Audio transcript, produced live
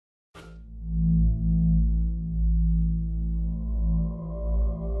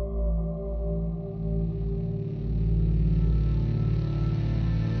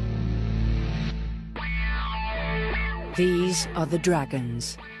These are the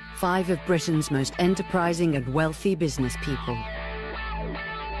Dragons, 5 of Britain's most enterprising and wealthy business people.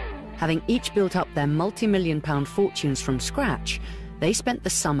 Having each built up their multi-million-pound fortunes from scratch, they spent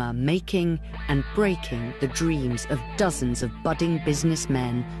the summer making and breaking the dreams of dozens of budding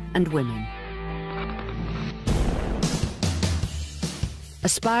businessmen and women.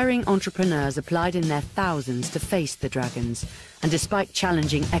 Aspiring entrepreneurs applied in their thousands to face the Dragons, and despite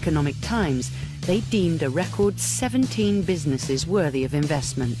challenging economic times, they deemed a record 17 businesses worthy of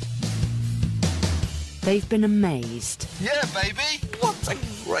investment. They've been amazed. Yeah, baby! What a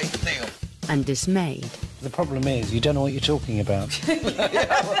great deal! And dismayed. The problem is, you don't know what you're talking about.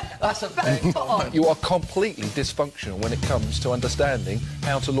 Yeah, well, that's a very point. You are completely dysfunctional when it comes to understanding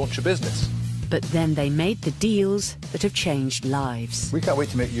how to launch a business. But then they made the deals that have changed lives. We can't wait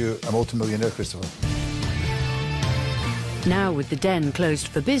to make you a multi-millionaire, Christopher. Now, with the Den closed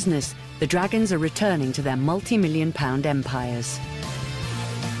for business, the Dragons are returning to their multi-million-pound empires.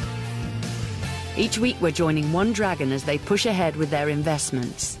 Each week, we're joining one Dragon as they push ahead with their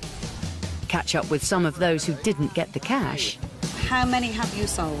investments. Catch up with some of those who didn't get the cash. How many have you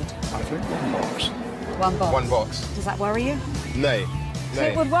sold? I think 1 box. 1 box? 1 box. Does that worry you? Nay.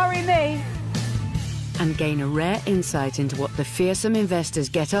 It would worry me. And gain a rare insight into what the fearsome investors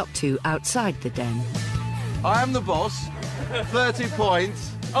get up to outside the Den. I am the boss. 30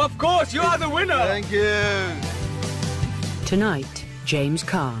 points. Of course, you are the winner! Thank you. Tonight, James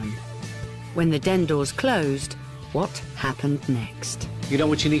Caan. When the Den doors closed, what happened next? You know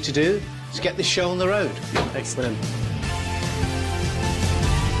what you need to do? Is get this show on the road. Excellent.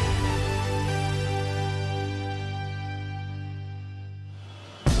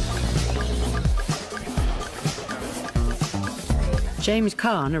 James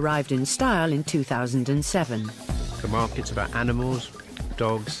Caan arrived in style in 2007. The market's about animals,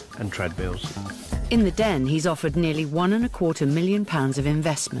 dogs and treadmills. In the Den, he's offered nearly £1.25 million of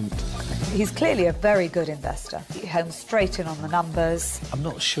investment. He's clearly a very good investor. He homes straight in on the numbers. I'm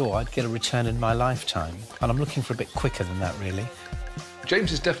not sure I'd get a return in my lifetime, and I'm looking for a bit quicker than that, really.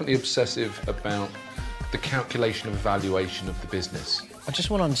 James is definitely obsessive about the calculation of valuation of the business. I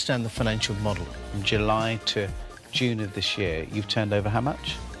just want to understand the financial model. From July to June of this year, you've turned over how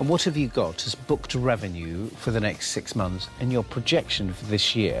much? And what have you got as booked revenue for the next 6 months and your projection for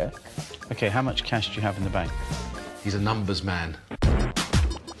this year? OK, how much cash do you have in the bank? He's a numbers man.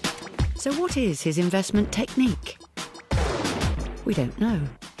 So what is his investment technique? We don't know.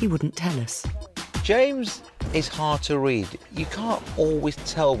 He wouldn't tell us. James is hard to read. You can't always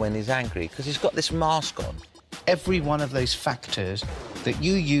tell when he's angry because he's got this mask on. Every one of those factors that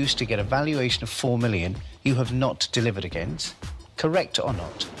you use to get a valuation of 4 million, you have not delivered against, correct or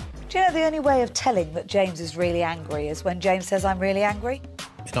not? Do you know the only way of telling that James is really angry is when James says, I'm really angry?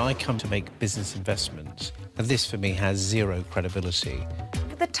 When I come to make business investments, and this for me has zero credibility.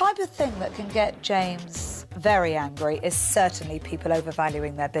 The type of thing that can get James very angry is certainly people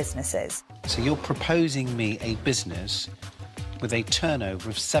overvaluing their businesses. So you're proposing me a business with a turnover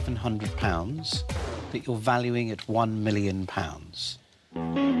of £700 that you're valuing at £1 million.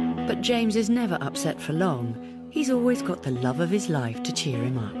 But James is never upset for long. He's always got the love of his life to cheer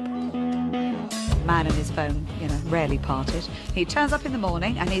him up. Man and his phone, you know, rarely parted. He turns up in the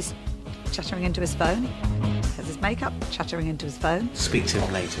morning and he's chattering into his phone. Has his makeup, chattering into his phone. Speak to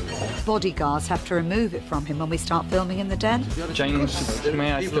him later. Bodyguards have to remove it from him when we start filming in the Den. James,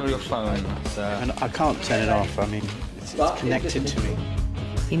 may I steal your phone? And I can't turn it off. I mean, it's connected to me.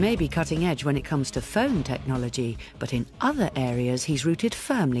 He may be cutting edge when it comes to phone technology, but in other areas he's rooted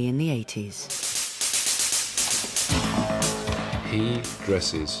firmly in the 80s. He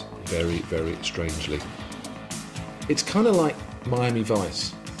dresses very, very strangely. It's kind of like Miami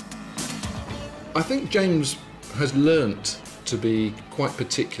Vice. I think James has learnt to be quite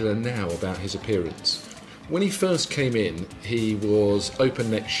particular now about his appearance. When he first came in, he was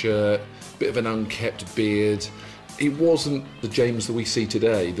open-neck shirt, bit of an unkept beard. He wasn't the James that we see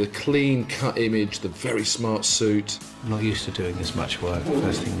today, the clean-cut image, the very smart suit. I'm not used to doing this much work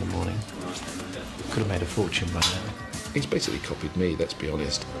first thing in the morning. Could have made a fortune by now. He's basically copied me, let's be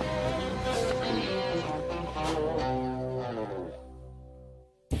honest.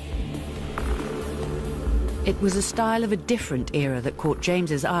 It was a style of a different era that caught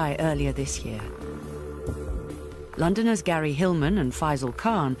James's eye earlier this year. Londoners Gary Hillman and Faisal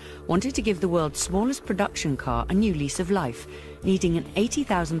Khan wanted to give the world's smallest production car a new lease of life, needing an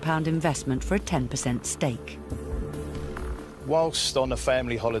 £80,000 investment for a 10% stake. Whilst on a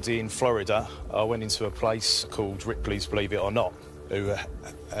family holiday in Florida, I went into a place called Ripley's Believe It or Not, who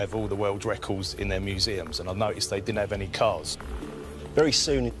have all the world records in their museums, and I noticed they didn't have any cars. Very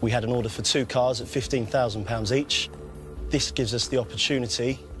soon, we had an order for 2 cars at £15,000 each. This gives us the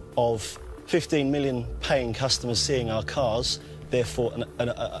opportunity of 15 million paying customers seeing our cars, therefore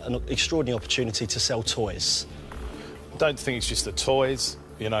an extraordinary opportunity to sell toys. I don't think it's just the toys.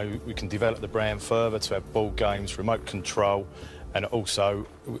 You know, we can develop the brand further to have board games, remote control, and also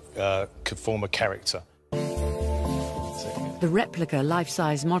could form a character. The replica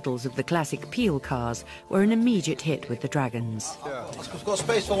life-size models of the classic Peel cars were an immediate hit with the Dragons. Yeah. We've got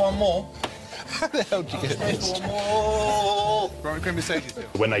space for one more. How the hell did you get this?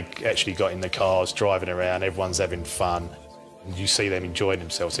 When they actually got in the cars, driving around, everyone's having fun. You see them enjoying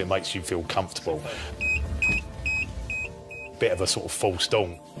themselves, it makes you feel comfortable. Bit of a sort of false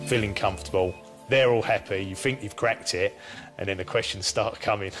dawn, feeling comfortable. They're all happy, you think you've cracked it, and then the questions start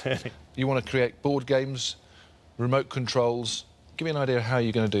coming. You want to create board games, remote controls. Give me an idea of how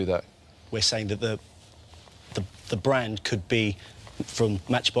you're going to do that. We're saying that the brand could be from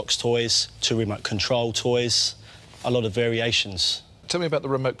Matchbox toys to remote control toys, a lot of variations. Tell me about the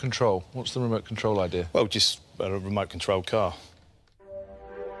remote control. What's the remote control idea? Well, just a remote control car.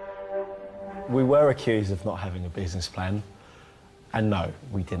 We were accused of not having a business plan. And no,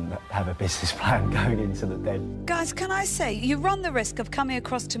 we didn't have a business plan going into the Den. Guys, can I say, you run the risk of coming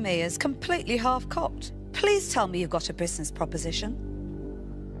across to me as completely half-cocked. Please tell me you've got a business proposition.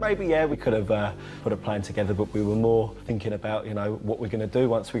 Maybe, yeah, we could have put a plan together, but we were more thinking about, you know, what we're going to do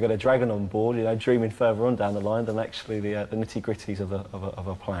once we got a dragon on board, you know, dreaming further on down the line than actually the nitty-gritties of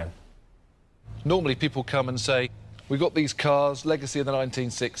a plan. Normally people come and say, we've got these cars, legacy of the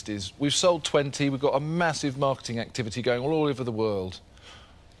 1960s. We've sold 20, we've got a massive marketing activity going all over the world.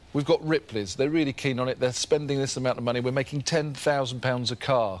 We've got Ripley's, they're really keen on it, they're spending this amount of money, we're making £10,000 a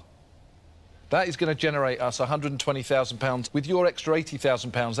car. That is going to generate us £120,000. With your extra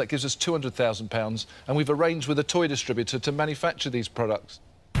 £80,000, that gives us £200,000, and we've arranged with a toy distributor to manufacture these products.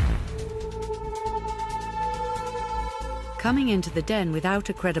 Coming into the Den without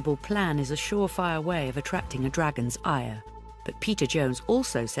a credible plan is a surefire way of attracting a dragon's ire. But Peter Jones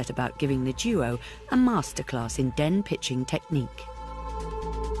also set about giving the duo a masterclass in Den pitching technique.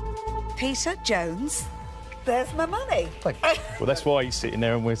 Peter Jones, there's my money. Well, that's why he's sitting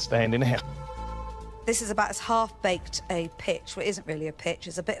there and we're standing out. This is about as half-baked a pitch. Well, it isn't really a pitch,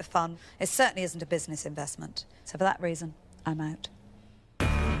 it's a bit of fun. It certainly isn't a business investment. So for that reason, I'm out.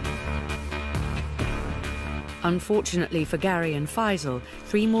 Unfortunately for Gary and Faisal,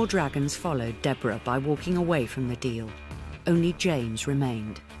 3 more dragons followed Deborah by walking away from the deal. Only James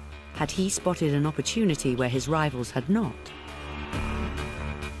remained. Had he spotted an opportunity where his rivals had not?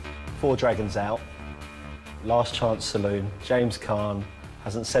 4 dragons out. Last chance saloon. James Khan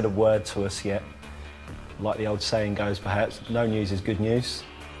hasn't said a word to us yet. Like the old saying goes, perhaps, no news is good news.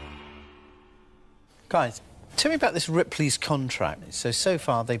 Guys, tell me about this Ripley's contract. So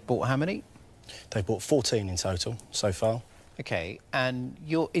far they've bought how many? They've bought 14 in total so far. OK, and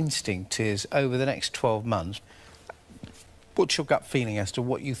your instinct is, over the next 12 months, what's your gut feeling as to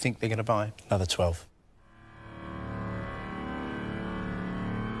what you think they're going to buy? Another 12.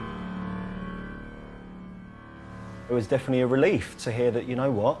 It was definitely a relief to hear that, you know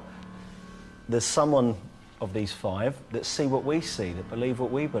what, there's someone of these 5 that see what we see, that believe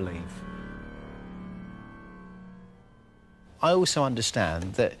what we believe. I also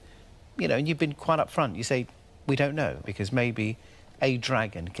understand that, you know, and you've been quite upfront. You say, we don't know, because maybe a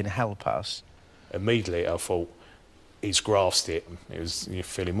dragon can help us. Immediately, I thought, he's grasped it. You're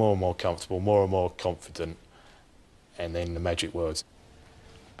feeling more and more comfortable, more and more confident, and then the magic words.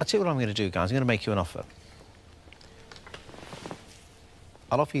 I'll tell you what I'm going to do, guys. I'm going to make you an offer.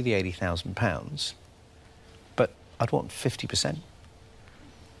 I'll offer you the £80,000, but I'd want 50%.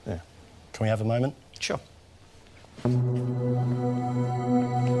 Yeah. Can we have a moment? Sure.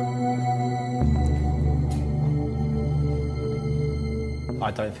 I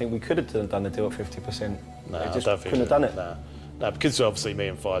don't think we could have done the deal at 50%. No, I just don't think couldn't have done it. No, because obviously me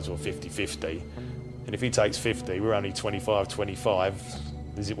and Faisal were 50-50, and if he takes 50, we're only 25-25.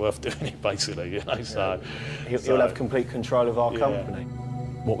 Is it worth doing it, basically, you know? Yeah. So he'll have complete control of our company.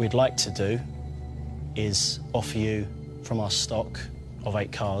 What we'd like to do is offer you, from our stock of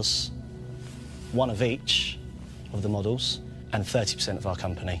 8 cars, 1 of each of the models and 30% of our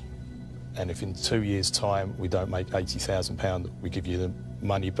company. And if in 2 years' time we don't make £80,000, we give you the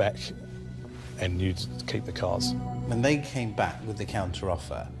money back and you keep the cars. When they came back with the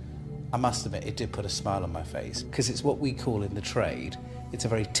counter-offer, I must admit, it did put a smile on my face, because it's what we call in the trade, it's a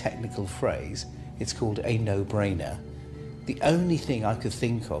very technical phrase, it's called a no-brainer. The only thing I could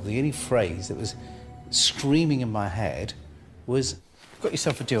think of, the only phrase that was screaming in my head was, got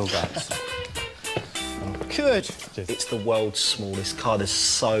yourself a deal, guys. Good. It's the world's smallest car. There's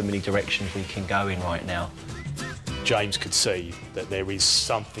so many directions we can go in right now. James could see that there is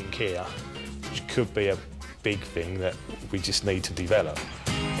something here which could be a big thing that we just need to develop.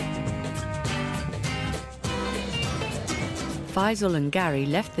 Faisal and Gary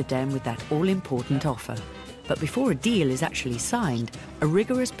left the Den with that all-important offer. But before a deal is actually signed, a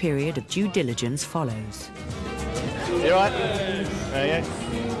rigorous period of due diligence follows. You all right? There you go.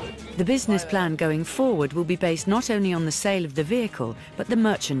 The business plan going forward will be based not only on the sale of the vehicle, but the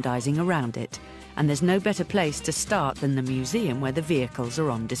merchandising around it. And there's no better place to start than the museum where the vehicles are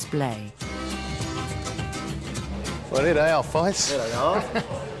on display. Well, here they are, Fais. There they are.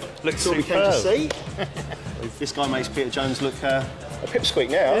 Looks what we came to see. This guy makes Peter Jones look a pipsqueak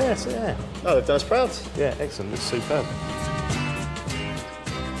now. Yes, yeah. Oh, they've done us proud. Yeah, excellent. It's superb.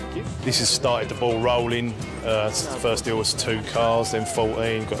 This has started the ball rolling. The first deal was 2 cars, then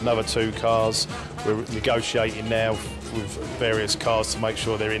 14. Got another 2 cars. We're negotiating now with various cars to make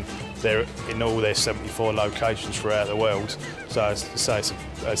sure they're in all their 74 locations throughout the world. So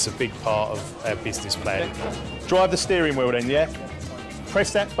it's a big part of our business plan. Drive the steering wheel then, yeah?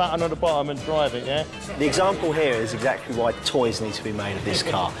 Press that button on the bottom and drive it, yeah? The example here is exactly why toys need to be made of this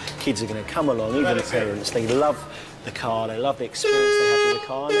car. Kids are going to come along, even the parents, they love the car, they love the experience they have with the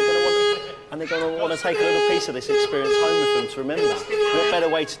car, and they're going to want to take a little piece of this experience home with them to remember. What better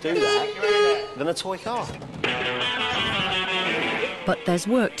way to do that than a toy car? But there's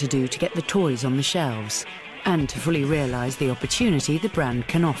work to do to get the toys on the shelves and to fully realise the opportunity the brand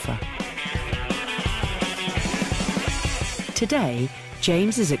can offer. Today,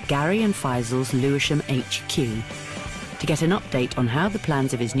 James is at Gary and Faisal's Lewisham HQ to get an update on how the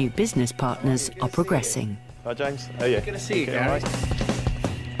plans of his new business partners are progressing. Hi, James. How are you? Good to see you, Gary.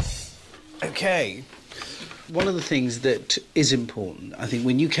 OK. One of the things that is important, I think,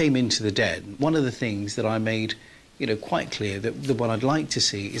 when you came into the Den, one of the things that I made quite clear that what I'd like to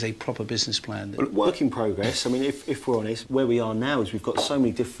see is a proper business plan. Well, work in progress. I mean, if we're honest, where we are now is we've got so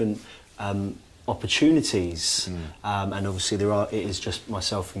many different opportunities, and obviously it is just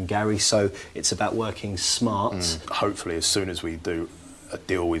myself and Gary, so it's about working smart. Hopefully, as soon as we do a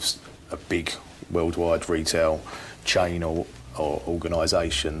deal with a big worldwide retail chain or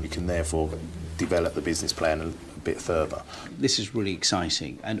organisation, we can therefore develop the business plan a bit further. This is really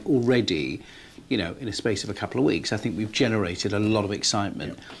exciting, and already, in a space of a couple of weeks, I think we've generated a lot of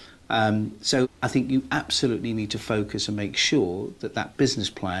excitement. So I think you absolutely need to focus and make sure that that business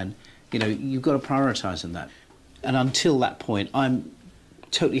plan, you've got to prioritise on that. And until that point, I'm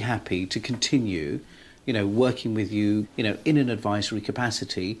totally happy to continue, working with you, in an advisory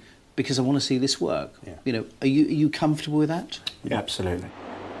capacity, because I want to see this work. Yeah. Are you comfortable with that? Yeah, absolutely.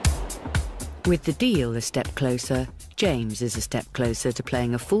 With the deal a step closer, James is a step closer to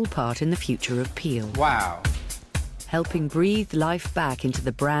playing a full part in the future of Peel. Wow. Helping breathe life back into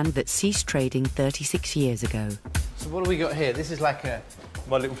the brand that ceased trading 36 years ago. So what have we got here? This is like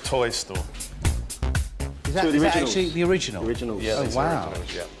my little toy store. Is that actually the original? Originals. Yeah, oh, wow.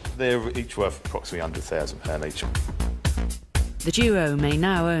 Originals, yeah. They're each worth approximately £100,000 each. The duo may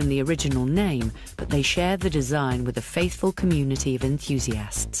now own the original name, but they share the design with a faithful community of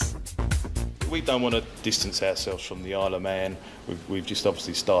enthusiasts. We don't want to distance ourselves from the Isle of Man. We've just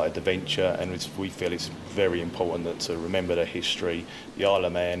obviously started the venture, and we feel it's very important to remember the history, the Isle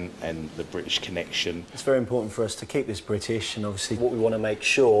of Man and the British connection. It's very important for us to keep this British, and obviously what we want to make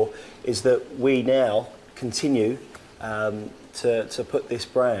sure is that we now continue to put this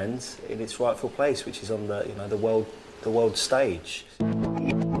brand in its rightful place, which is on the world stage.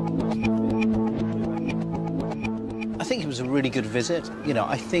 I think it was a really good visit.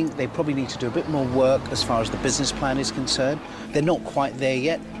 I think they probably need to do a bit more work as far as the business plan is concerned. They're not quite there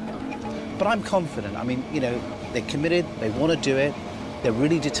yet, but I'm confident. I mean, they're committed, they want to do it, they're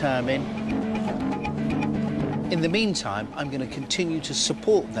really determined. In the meantime, I'm going to continue to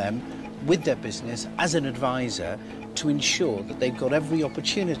support them with their business as an advisor to ensure that they've got every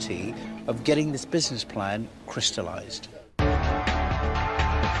opportunity of getting this business plan crystallised.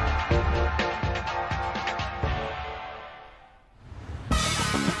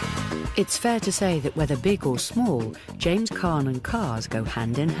 It's fair to say that whether big or small, James Caan and cars go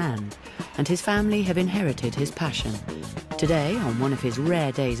hand in hand, and his family have inherited his passion. Today, on one of his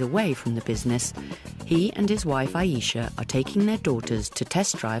rare days away from the business, he and his wife Aisha are taking their daughters to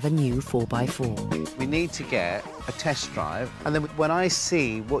test drive a new 4x4. We need to get a test drive, and then when I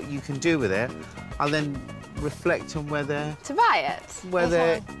see what you can do with it, I'll then reflect on whether... To buy it?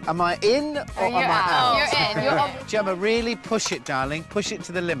 Whether... Am I in or am I out? You're in. You're on. Gemma, really push it, darling. Push it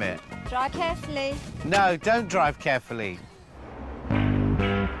to the limit. Drive carefully. No, don't drive carefully.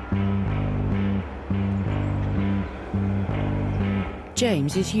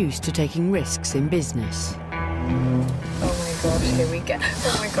 James is used to taking risks in business. gosh, here we go.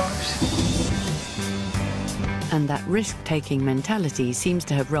 Oh my gosh. And that risk-taking mentality seems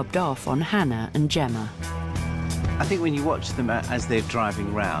to have rubbed off on Hannah and Gemma. I think when you watch them as they're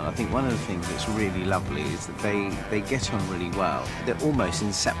driving round, I think one of the things that's really lovely is that they get on really well. They're almost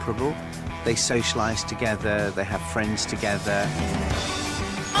inseparable. They socialise together, they have friends together.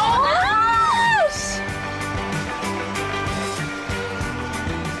 Oh!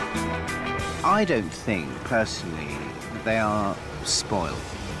 I don't think, personally, that they are spoiled.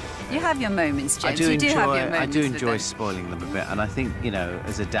 You have your moments, James. I do with enjoy them. spoiling them a bit, and I think, you know,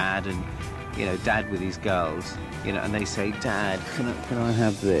 as a dad, and you know, dad with his girls, you know, and they say, Dad, can I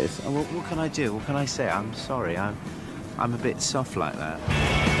have this? Oh, what can I do? What can I say? I'm sorry, I'm a bit soft like that.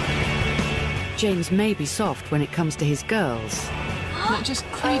 James may be soft when it comes to his girls. Not just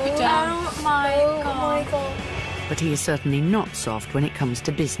creep it down. Oh my god. But he is certainly not soft when it comes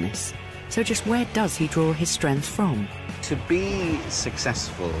to business. So just where does he draw his strength from? To be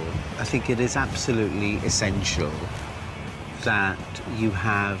successful, I think it is absolutely essential that you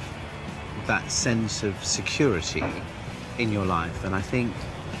have that sense of security in your life. And I think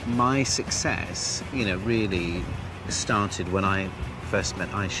my success, you know, really started when I first met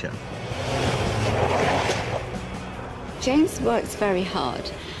Aisha. James works very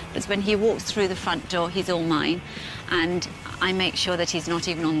hard, but when he walks through the front door, he's all mine. And I make sure that he's not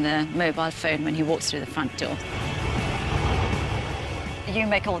even on the mobile phone when he walks through the front door. You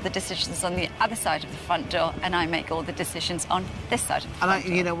make all the decisions on the other side of the front door, and I make all the decisions on this side of the front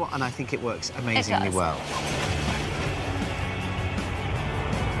door. You know what? And I think it works amazingly well.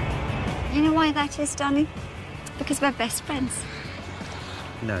 You know why that is, darling? Because we're best friends.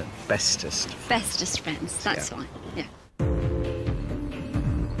 No, bestest. Bestest friends, that's why, yeah.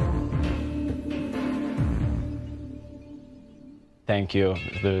 Thank you.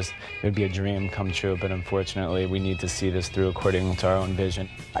 It would be a dream come true, but unfortunately, we need to see this through according to our own vision.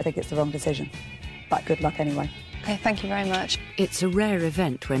 I think it's the wrong decision, but good luck anyway. Okay, thank you very much. It's a rare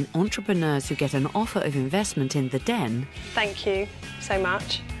event when entrepreneurs who get an offer of investment in the Den... Thank you so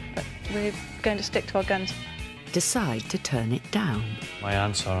much. But we're going to stick to our guns. ...decide to turn it down. My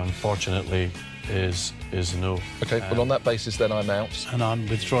answer, unfortunately, is no. OK, well, on that basis, then, I'm out. And I'm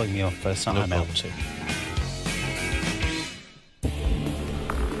withdrawing the offer, so I'm out too.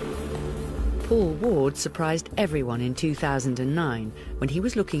 Paul Ward surprised everyone in 2009 when he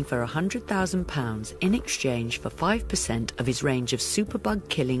was looking for £100,000 in exchange for 5% of his range of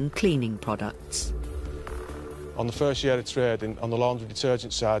superbug-killing cleaning products. On the first year of trading, on the laundry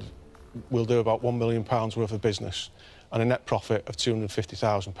detergent side, we'll do about £1 million worth of business and a net profit of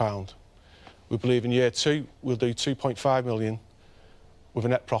 £250,000. We believe in year 2, we'll do 2.5 million with a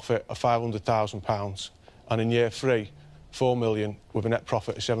net profit of £500,000. And in year 3, 4 million with a net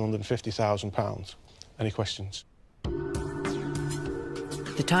profit of £750,000. Any questions?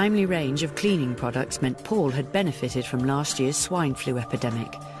 The timely range of cleaning products meant Paul had benefited from last year's swine flu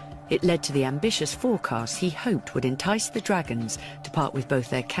epidemic. It led to the ambitious forecasts he hoped would entice the Dragons to part with both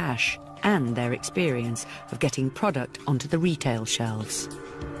their cash and their experience of getting product onto the retail shelves.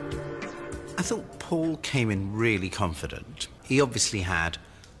 I thought Paul came in really confident. He obviously had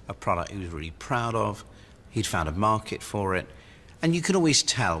a product he was really proud of. He'd found a market for it. And you can always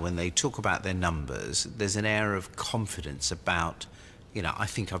tell when they talk about their numbers, there's an air of confidence about, you know, I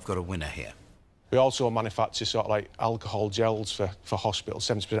think I've got a winner here. We also manufacture sort of like alcohol gels for hospitals,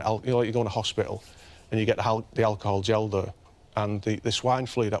 70%. You know, like you go in a hospital and you get the alcohol gel there. And the swine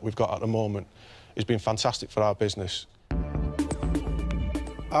flu that we've got at the moment has been fantastic for our business.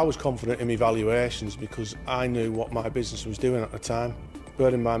 I was confident in my valuations because I knew what my business was doing at the time. Bear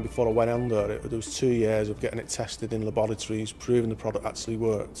in mind, before I went under it, there was 2 years of getting it tested in laboratories, proving the product actually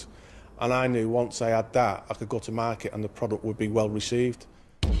worked. And I knew once I had that, I could go to market and the product would be well received.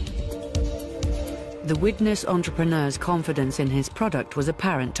 The Widnes entrepreneur's confidence in his product was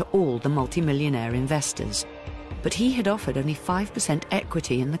apparent to all the multimillionaire investors. But he had offered only 5%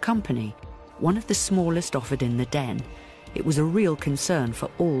 equity in the company, one of the smallest offered in the Den. It was a real concern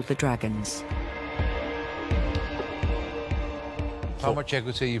for all the Dragons. How much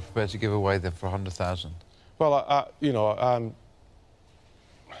equity are you prepared to give away then for 100,000? Well, you know,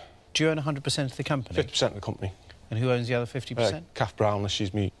 do you own 100% of the company? 50% of the company. And who owns the other 50%? Kath Brown,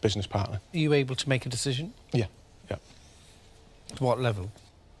 she's my business partner. Are you able to make a decision? Yeah. To what level?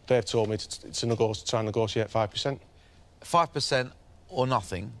 They've told me to try and negotiate 5%. 5% or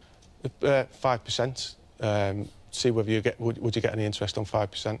nothing? 5%. See whether you would you get any interest on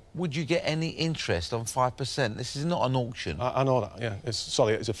 5%. Would you get any interest on 5%? This is not an auction. I know that, yeah.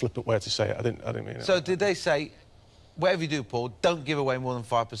 Sorry, it's a flippant way to say it. I didn't mean it. So did they say, whatever you do, Paul, don't give away more than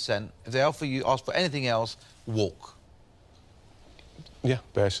 5%. If they ask for anything else, walk? Yeah,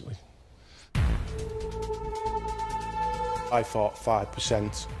 basically. I thought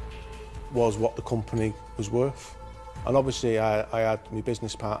 5% was what the company was worth. And obviously I had my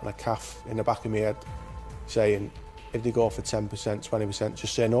business partner, Kath, in the back of my head saying, if they go for 10%, 20%,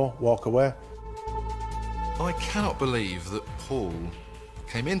 just say no, walk away. I cannot believe that Paul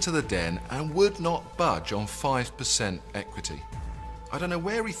came into the Den and would not budge on 5% equity. I don't know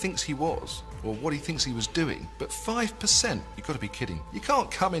where he thinks he was or what he thinks he was doing, but 5%? You've got to be kidding. You can't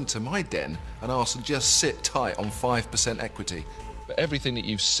come into my Den and ask to just sit tight on 5% equity. But everything that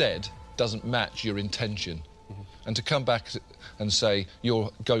you've said doesn't match your intention. And to come back and say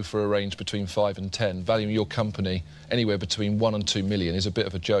you'll go for a range between 5 and 10, valuing your company anywhere between 1 and 2 million is a bit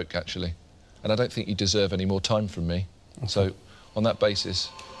of a joke, actually. And I don't think you deserve any more time from me. Okay. So, on that basis,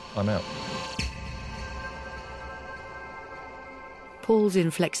 I'm out. Paul's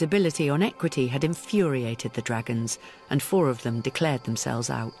inflexibility on equity had infuriated the Dragons, and 4 of them declared themselves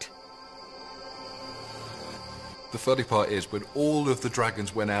out. The funny part is, when all of the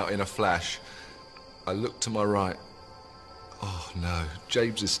Dragons went out in a flash, I looked to my right. Oh no,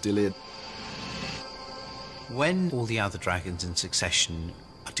 James is still in. When all the other Dragons in succession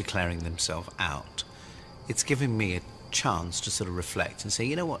are declaring themselves out, it's giving me a chance to sort of reflect and say,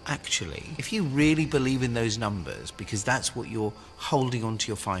 you know what, actually, if you really believe in those numbers, because that's what you're holding on to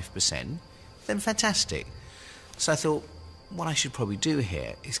your 5%, then fantastic. So I thought, what I should probably do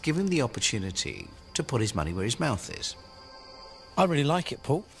here is give him the opportunity to put his money where his mouth is. I really like it,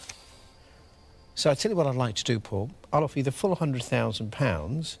 Paul. So I tell you what I'd like to do, Paul. I'll offer you the full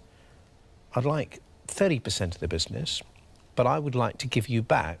 £100,000. I'd like 30% of the business, but I would like to give you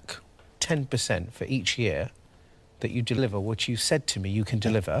back 10% for each year that you deliver what you said to me you can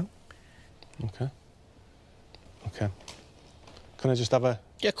deliver. Okay. Okay. Can I just have a...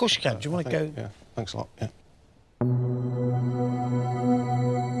 Yeah, of course you can. Do you want to go? Yeah, thanks a lot, yeah.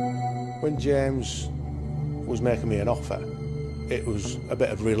 When James was making me an offer, it was a bit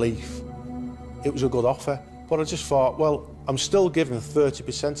of relief. It was a good offer, but I just thought, well, I'm still giving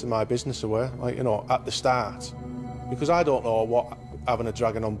 30% of my business away, like, you know, at the start, because I don't know what having a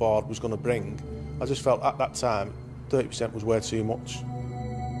dragon on board was going to bring. I just felt at that time 30% was way too much.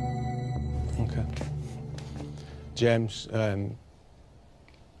 Okay. James,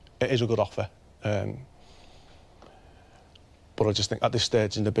 it is a good offer, but I just think at this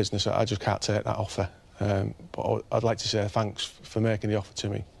stage in the business I just can't take that offer. But I'd like to say thanks for making the offer to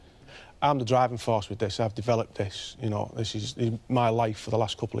me. I'm the driving force with this. I've developed this, you know, this is my life for the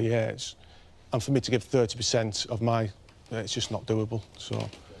last couple of years. And for me to give 30% of my, it's just not doable. So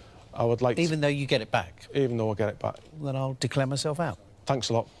I would like Even though you get it back? Even though I get it back. Then I'll declare myself out. Thanks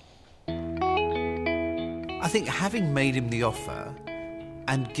a lot. I think having made him the offer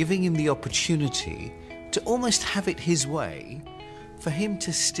and giving him the opportunity to almost have it his way, for him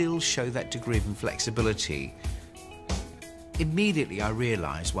to still show that degree of inflexibility, immediately I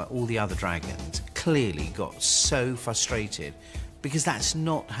realised why all the other Dragons clearly got so frustrated, because that's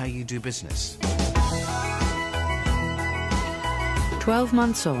not how you do business. 12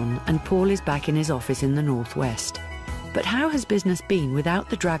 months on, and Paul is back in his office in the northwest. But how has business been without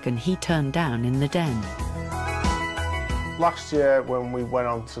the dragon he turned down in the Den? Last year, when we went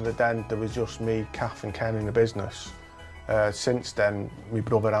on to the Den, there was just me, Kath and Ken in the business. Since then, my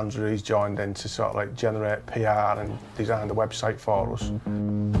brother Andrew, he's joined in to sort of like generate PR and design the website for us.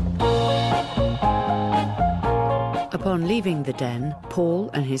 Upon leaving the Den, Paul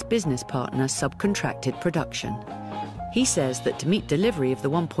and his business partner subcontracted production. He says that to meet delivery of the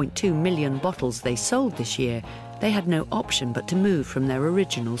 1.2 million bottles they sold this year, they had no option but to move from their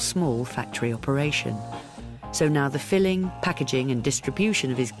original small factory operation. So now the filling, packaging and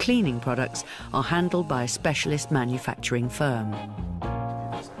distribution of his cleaning products are handled by a specialist manufacturing firm.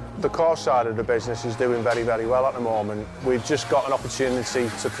 The core side of the business is doing very, very well at the moment. We've just got an opportunity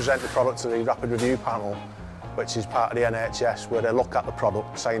to present the product to the rapid review panel, which is part of the NHS, where they look at the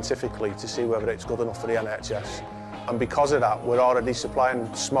product scientifically to see whether it's good enough for the NHS. And because of that, we're already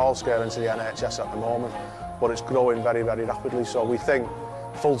supplying small scale into the NHS at the moment, but it's growing very, very rapidly. So we think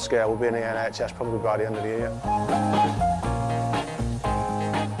full scale will be in the NHS probably by the end of the year.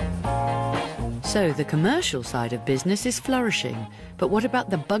 So the commercial side of business is flourishing, but what about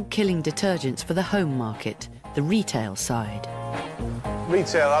the bug-killing detergents for the home market, the retail side?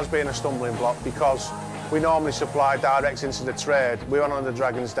 Retail has been a stumbling block because we normally supply direct into the trade. We went on the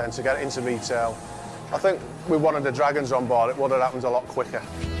Dragons Den to get it into retail. I think with one of the Dragons on board, it would have happened a lot quicker.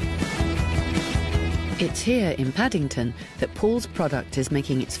 It's here in Paddington that Paul's product is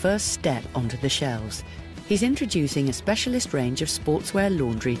making its first step onto the shelves. He's introducing a specialist range of sportswear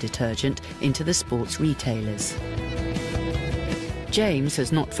laundry detergent into the sports retailers. James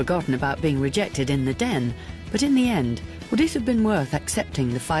has not forgotten about being rejected in the Den, but in the end, would it have been worth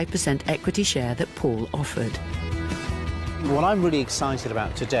accepting the 5% equity share that Paul offered? What I'm really excited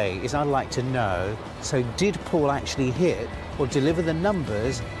about today is I'd like to know, so did Paul actually hit or deliver the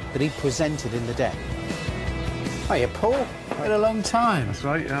numbers that he presented in the Den? Hiya, Paul. Been a long time. That's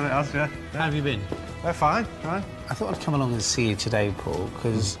right, yeah, it has, yeah. How have you been? Fine, fine. I thought I'd come along and see you today, Paul,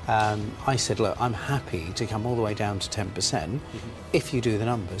 because I said, look, I'm happy to come all the way down to 10% if you do the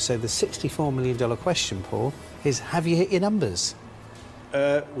numbers. So the $64 million question, Paul, is have you hit your numbers?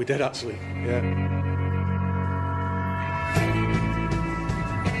 We did, actually, yeah.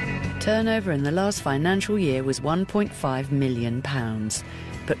 Turnover in the last financial year was £1.5 million,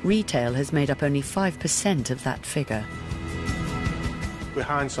 but retail has made up only 5% of that figure. With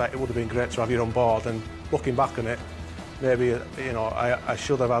hindsight, it would have been great to have you on board, and looking back on it, maybe, you know, I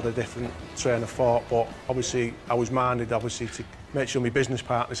should have had a different train of thought, but obviously I was minded, obviously, to make sure my business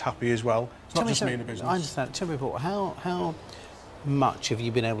partner's happy as well. It's not just me in the business. I understand. Tell me, Paul, how much have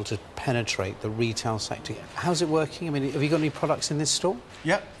you been able to penetrate the retail sector? How's it working? I mean, have you got any products in this store?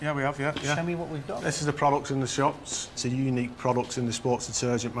 Yeah, we have, yeah. Show me what we've got. This is the products in the shops. It's a unique products in the sports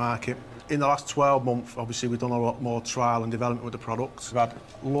detergent market. In the last 12 months, obviously, we've done a lot more trial and development with the products. We've had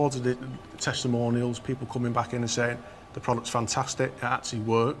loads of testimonials, people coming back in and saying the product's fantastic, it actually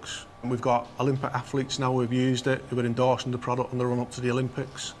works. And we've got Olympic athletes now who've used it, who are endorsing the product on the run-up to the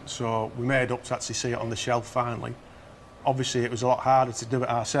Olympics. So we made up to actually see it on the shelf finally. Obviously, it was a lot harder to do it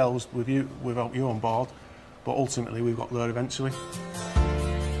ourselves without you on board, but ultimately we've got there eventually.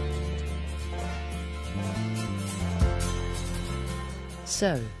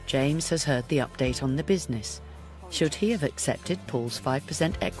 So, James has heard the update on the business. Should he have accepted Paul's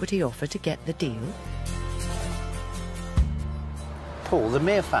 5% equity offer to get the deal? Paul, the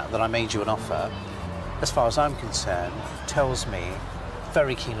mere fact that I made you an offer, as far as I'm concerned, tells me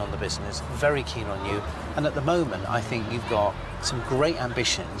very keen on the business, very keen on you, and at the moment I think you've got some great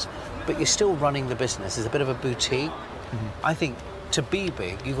ambitions, but you're still running the business as a bit of a boutique. I think to be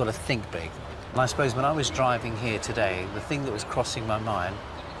big, you've got to think big. And I suppose when I was driving here today, the thing that was crossing my mind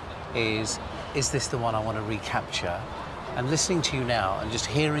is this the one I want to recapture? And listening to you now and just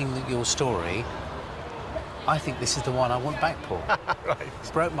hearing your story, I think this is the one I want back, Paul. Right.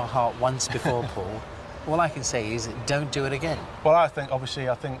 It's broke my heart once before, Paul. All I can say is don't do it again. Well, I think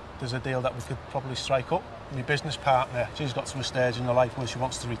there's a deal that we could probably strike up. My business partner, she's got to a stage in her life where she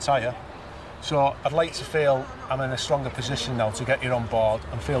wants to retire. So I'd like to feel I'm in a stronger position now to get you on board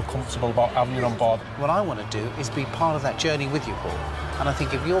and feel comfortable about having you on board. What I want to do is be part of that journey with you, Paul. And I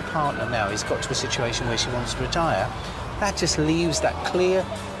think if your partner now has got to a situation where she wants to retire, that just leaves that clear...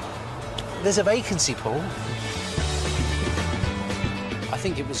 There's a vacancy, Paul. I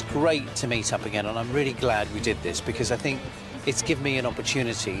think it was great to meet up again, and I'm really glad we did this, because I think it's given me an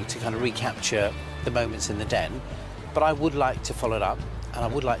opportunity to kind of recapture the moments in the Den. But I would like to follow it up, and I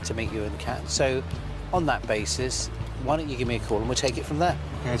would like to meet you and Kat. So, on that basis, why don't you give me a call and we'll take it from there?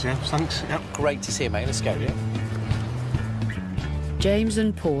 Yeah, James, thanks. Yep. Great to see you, mate. Let's go, yeah? James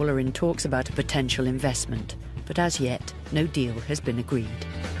and Paul are in talks about a potential investment, but as yet, no deal has been agreed.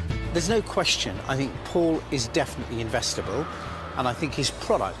 There's no question, I think Paul is definitely investable, and I think his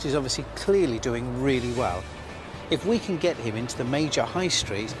product is obviously clearly doing really well. If we can get him into the major high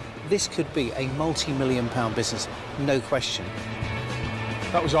street, this could be a multi-million-pound business, no question.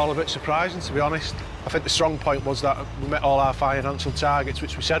 That was all a bit surprising, to be honest. I think the strong point was that we met all our financial targets,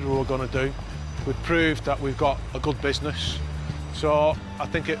 which we said we were going to do. We've proved that we've got a good business. So I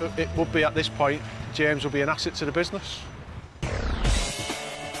think it would be, at this point, James will be an asset to the business.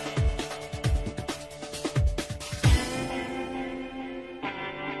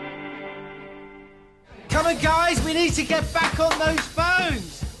 Come on, guys, we need to get back on those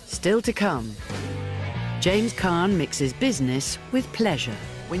phones! Still to come. James Caan mixes business with pleasure.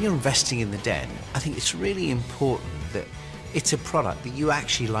 When you're investing in the Den, I think it's really important that it's a product that you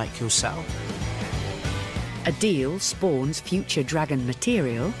actually like yourself. A deal spawns future dragon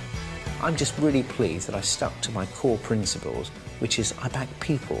material. I'm just really pleased that I stuck to my core principles, which is I back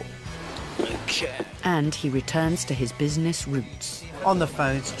people. Okay. And he returns to his business roots. On the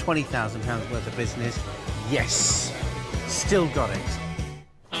phones, £20,000 worth of business. Yes, still got it.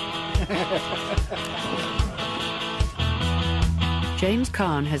 James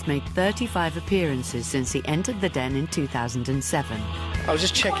Caan has made 35 appearances since he entered the Den in 2007. I was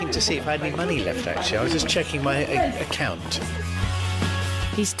just checking to see if I had any money left, actually. I was just checking my account.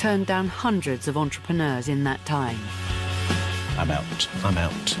 He's turned down hundreds of entrepreneurs in that time. I'm out. I'm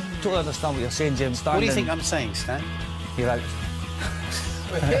out. I don't understand what you're saying, James. Stan. What do you think I'm saying, Stan? You're out.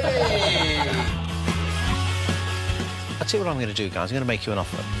 I'll tell you what I'm going to do, guys. I'm going to make you an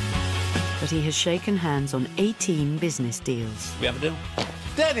offer. But he has shaken hands on 18 business deals. We have a deal?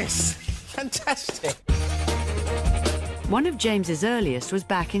 Dennis! Fantastic! One of James's earliest was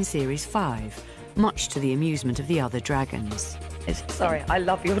back in Series 5, much to the amusement of the other dragons. Sorry, I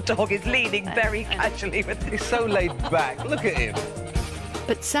love your dog. He's leaning very casually with this. He's so laid back. Look at him.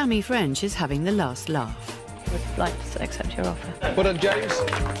 But Sammy French is having the last laugh. Would like to accept your offer. Well done, James.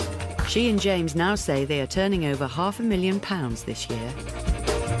 She and James now say they are turning over £500,000 this year.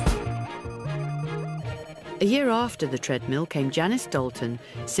 A year after the treadmill came Janice Dalton,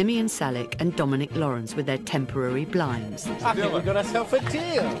 Simeon Salick and Dominic Lawrence with their temporary blinds. I think we got ourselves a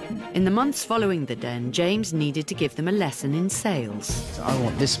deal. In the months following the Den, James needed to give them a lesson in sales. I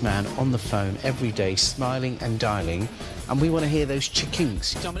want this man on the phone every day, smiling and dialing, and we want to hear those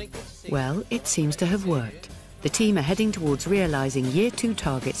chickings. Dominic? Well, it seems to have worked. The team are heading towards realising Year 2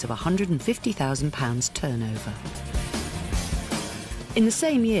 targets of £150,000 turnover. In the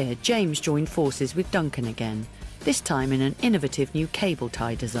same year, James joined forces with Duncan again, this time in an innovative new cable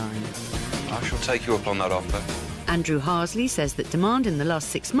tie design. I shall take you up on that offer. Andrew Harsley says that demand in the last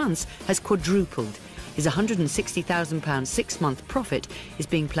 6 months has quadrupled. His £160,000 six-month profit is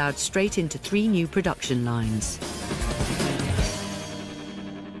being ploughed straight into 3 new production lines.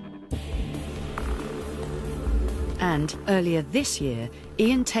 And earlier this year,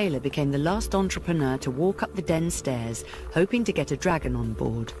 Ian Taylor became the last entrepreneur to walk up the Den stairs, hoping to get a dragon on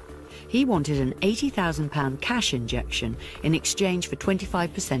board. He wanted an £80,000 cash injection in exchange for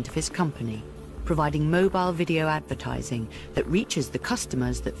 25% of his company, providing mobile video advertising that reaches the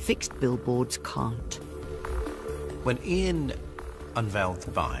customers that fixed billboards can't. When Ian unveiled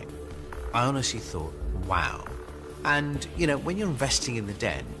the bike, I honestly thought, wow. And, you know, when you're investing in the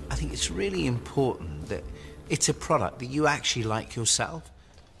Den, I think it's really important that it's a product that you actually like yourself.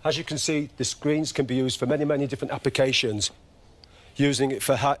 As you can see, the screens can be used for many, many different applications. Using it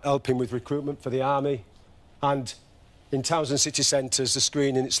for helping with recruitment for the army. And in towns and city centres, the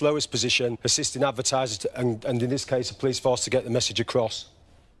screen in its lowest position, assisting advertisers to, and in this case, a police force to get the message across.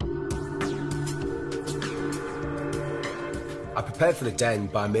 I prepared for the Den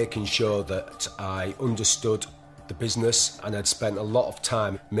by making sure that I understood the business, and I'd spent a lot of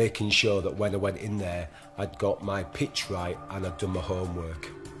time making sure that when I went in there, I'd got my pitch right and I'd done my homework.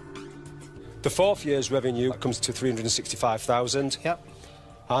 The fourth year's revenue comes to 365,000. Yep.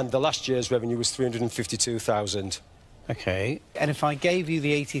 And the last year's revenue was 352,000. OK. And if I gave you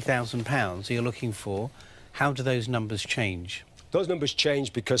the £80,000 you're looking for, how do those numbers change? Those numbers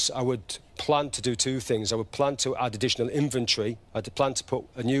change because I would plan to do 2 things. I would plan to add additional inventory. I'd plan to put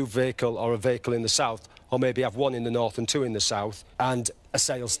a new vehicle or a vehicle in the south, or maybe have 1 in the north and 2 in the south, and a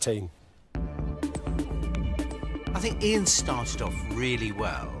sales team. I think Ian started off really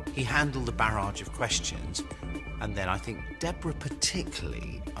well. He handled the barrage of questions, and then I think Deborah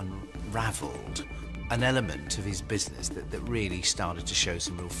particularly unravelled an element of his business that really started to show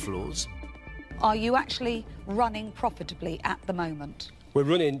some real flaws. Are you actually running profitably at the moment? We're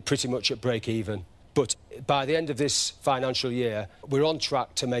running pretty much at break even, but by the end of this financial year, we're on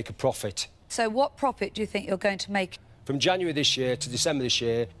track to make a profit. So what profit do you think you're going to make? From January this year to December this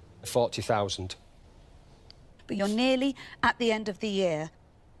year, 40,000. But you're nearly at the end of the year.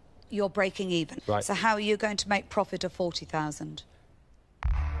 You're breaking even. Right. So how are you going to make profit of 40,000?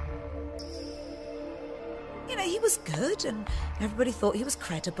 You know, he was good and everybody thought he was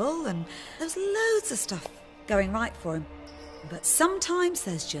credible and there was loads of stuff going right for him. But sometimes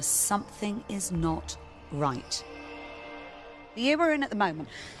there's just something is not right. The year we're in at the moment,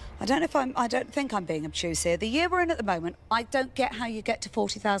 I don't think I'm being obtuse here. The year we're in at the moment, I don't get how you get to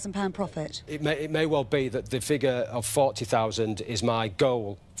 £40,000 profit. It may well be that the figure of 40,000 is my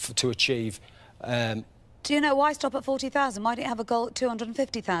goal to achieve. Do you know why stop at 40,000? Why don't you have a goal at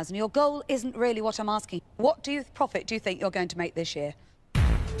 250,000? Your goal isn't really what I'm asking. What profit do you think you're going to make this year?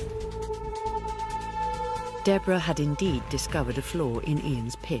 Deborah had indeed discovered a flaw in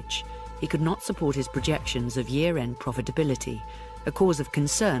Ian's pitch. He could not support his projections of year-end profitability, a cause of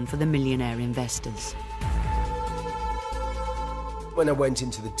concern for the millionaire investors. When I went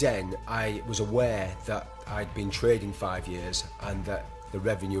into the Den, I was aware that I'd been trading 5 years and that the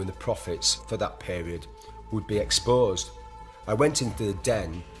revenue and the profits for that period would be exposed. I went into the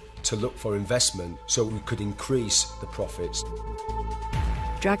Den to look for investment so we could increase the profits.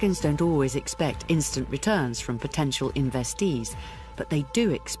 Dragons don't always expect instant returns from potential investees, but they do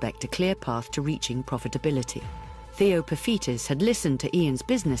expect a clear path to reaching profitability. Theo Pafitis had listened to Ian's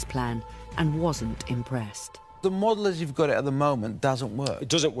business plan and wasn't impressed. The model as you've got it at the moment doesn't work. It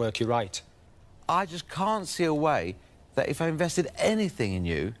doesn't work, you're right. I just can't see a way that if I invested anything in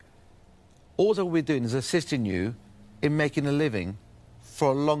you, all that we're doing is assisting you in making a living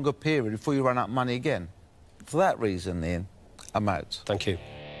for a longer period before you run out of money again. For that reason, Ian, I'm out. Thank you.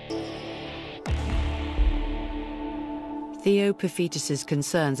 Theo Paphitis'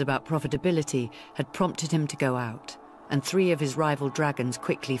 concerns about profitability had prompted him to go out, and 3 of his rival dragons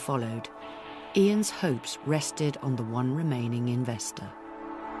quickly followed. Ian's hopes rested on the one remaining investor.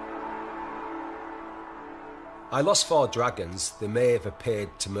 I lost 4 dragons. They may have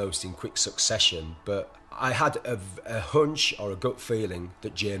appeared to most in quick succession, but I had a hunch or a gut feeling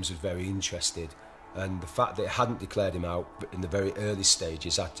that James was very interested. And the fact that it hadn't declared him out in the very early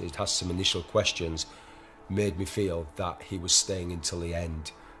stages, after it has some initial questions, made me feel that he was staying until the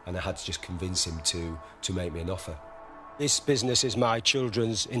end, and I had to just convince him to make me an offer. This business is my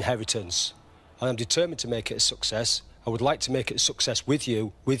children's inheritance, and I'm determined to make it a success. I would like to make it a success with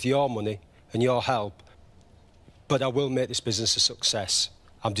you, with your money and your help, but I will make this business a success.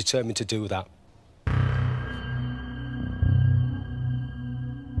 I'm determined to do that.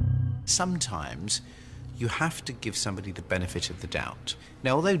 Sometimes you have to give somebody the benefit of the doubt.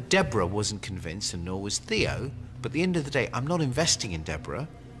 Now, although Deborah wasn't convinced, and nor was Theo, but at the end of the day, I'm not investing in Deborah,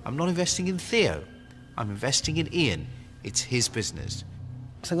 I'm not investing in Theo, I'm investing in Ian. It's his business.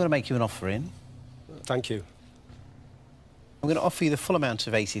 So I'm going to make you an offer, Ian. Thank you. I'm going to offer you the full amount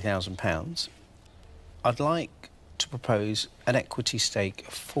of £80,000. I'd like to propose an equity stake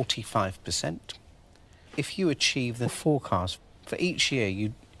of 45%. If you achieve the forecast for each year,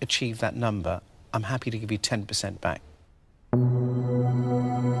 you achieve that number, I'm happy to give you 10% back.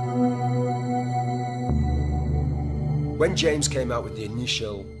 When James came out with the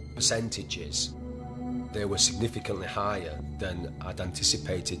initial percentages, they were significantly higher than I'd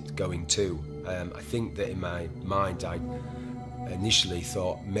anticipated going to. I think that in my mind I initially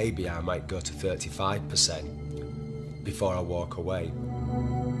thought maybe I might go to 35% before I walk away.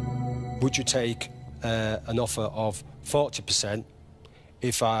 Would you take an offer of 40%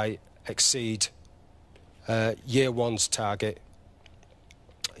 if I exceed year 1's target,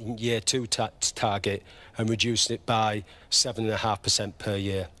 year 2 target, and reduce it by 7.5% per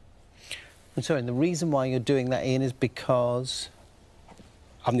year? I'm sorry, and the reason why you're doing that, Ian, is because...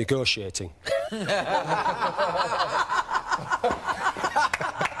 I'm negotiating.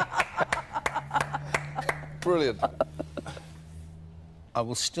 Brilliant. I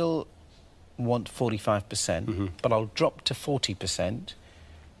will still want 45%, but I'll drop to 40%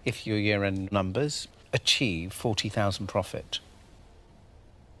 if your year-end numbers achieve 40,000 profit.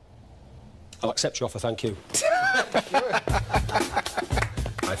 I'll accept your offer, thank you.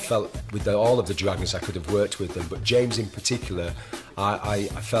 I felt with all of the dragons I could have worked with them, but James in particular, I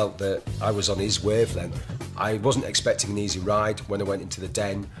felt that I was on his wavelength. I wasn't expecting an easy ride when I went into the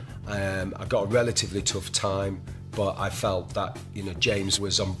Den. I got a relatively tough time, but I felt that, you know, James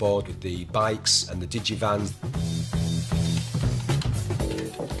was on board with the bikes and the digivans.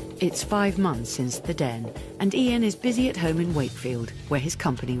 It's 5 months since the Den, and Ian is busy at home in Wakefield, where his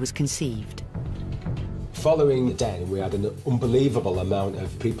company was conceived. Following the Den, we had an unbelievable amount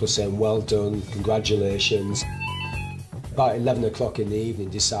of people saying, well done, congratulations. About 11 o'clock in the evening,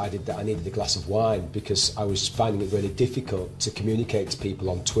 decided that I needed a glass of wine because I was finding it really difficult to communicate to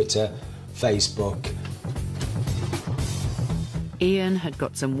people on Twitter, Facebook. Ian had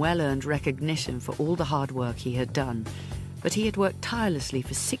got some well-earned recognition for all the hard work he had done, but he had worked tirelessly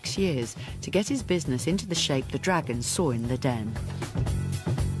for 6 years to get his business into the shape the dragons saw in the Den.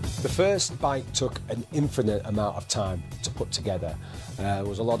 The first bike took an infinite amount of time to put together. There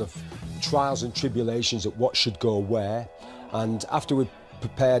was a lot of trials and tribulations at what should go where, and after we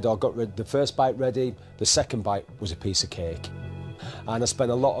prepared or got the first bike ready, the second bike was a piece of cake. And I spent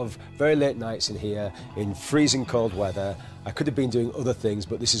a lot of very late nights in here in freezing cold weather. I could have been doing other things,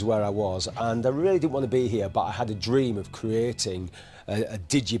 but this is where I was, and I really didn't want to be here, but I had a dream of creating a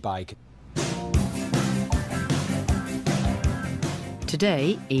digibike.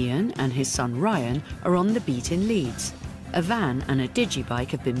 Today, Ian and his son Ryan are on the beat in Leeds. A van and a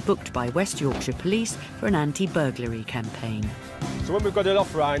digibike have been booked by West Yorkshire Police for an anti-burglary campaign. So when we've got it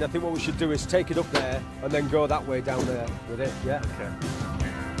off, Ryan, I think what we should do is take it up there and then go that way down there with it, yeah? Okay.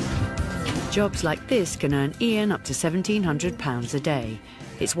 Jobs like this can earn Ian up to £1,700 a day.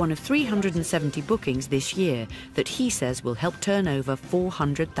 It's one of 370 bookings this year that he says will help turn over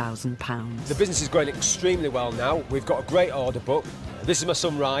 £400,000. The business is going extremely well now. We've got a great order book. This is my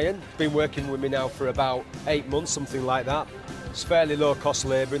son Ryan. He's been working with me now for about 8 months, something like that. It's fairly low-cost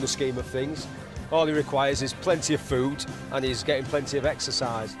labour in the scheme of things. All he requires is plenty of food and he's getting plenty of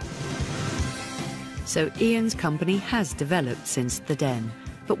exercise. So Ian's company has developed since the Den.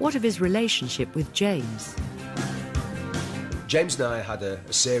 But what of his relationship with James? James and I had a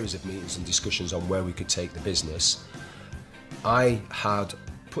series of meetings and discussions on where we could take the business. I had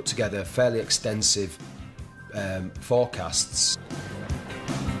put together fairly extensive forecasts,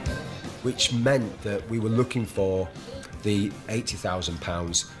 which meant that we were looking for the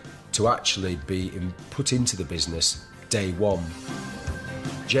 £80,000 to actually be put into the business day one.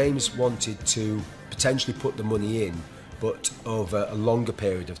 James wanted to potentially put the money in, but over a longer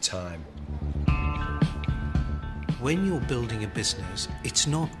period of time. When you're building a business, it's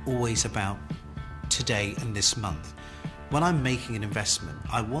not always about today and this month. When I'm making an investment,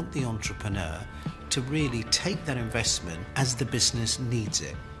 I want the entrepreneur to really take that investment as the business needs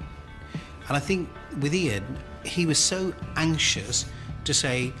it. And I think with Ian, he was so anxious to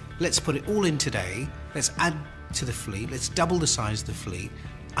say, let's put it all in today, let's add to the fleet, let's double the size of the fleet.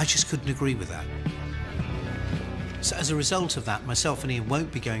 I just couldn't agree with that. So as a result of that, myself and Ian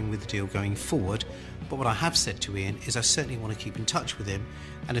won't be going with the deal going forward, but what I have said to Ian is I certainly want to keep in touch with him,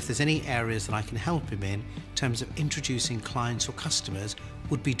 and if there's any areas that I can help him in terms of introducing clients or customers,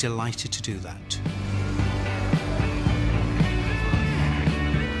 would be delighted to do that.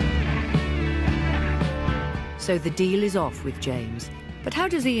 So the deal is off with James. But how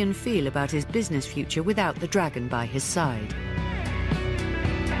does Ian feel about his business future without the dragon by his side?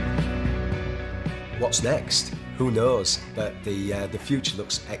 What's next? Who knows? But the future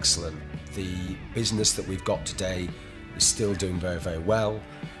looks excellent. The business that we've got today is still doing very, very well.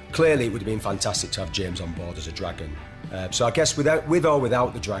 Clearly, it would have been fantastic to have James on board as a dragon. So I guess with or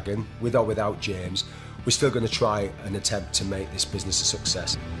without the dragon, with or without James, we're still going to try and attempt to make this business a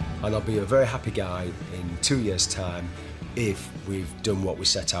success. And I'll be a very happy guy in 2 years' time if we've done what we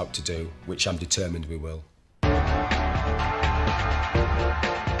set out to do, which I'm determined we will.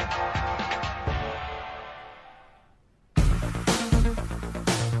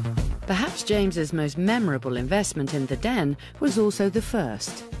 Perhaps James's most memorable investment in the Den was also the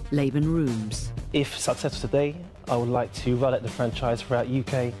first, Laban Rooms. If successful today, I would like to roll out the franchise throughout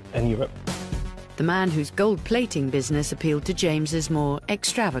UK and Europe. The man whose gold plating business appealed to James's more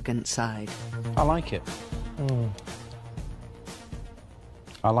extravagant side. I like it.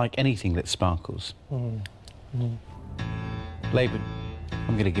 I like anything that sparkles. Laban,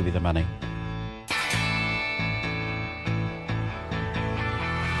 I'm going to give you the money.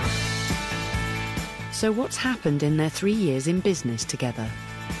 So what's happened in their 3 years in business together?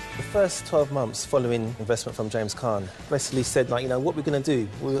 The first 12 months following investment from James Caan basically said, like, you know, what we're going to do,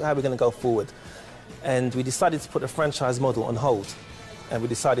 how we're going to go forward. And we decided to put the franchise model on hold. And we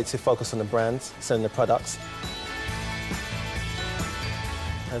decided to focus on the brands, selling the products.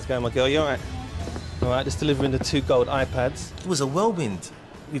 How's it going, my girl? You all right? All right, just delivering the 2 gold iPads. It was a whirlwind.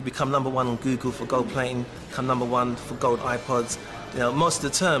 We've become #1 on Google for gold plating, become #1 for gold iPods. You know, most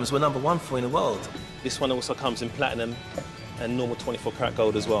of the terms we're #1 for in the world. This one also comes in platinum and normal 24-karat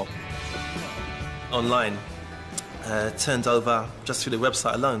gold as well. Online, turned over, just through the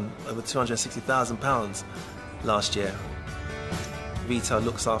website alone, over £260,000 last year. Retail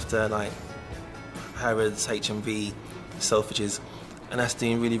looks after, like, Harrods, H&V, Selfridges, and that's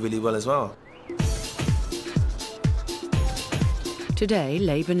doing really, really well as well. Today,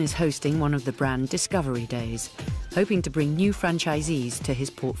 Laban is hosting one of the brand discovery days, hoping to bring new franchisees to his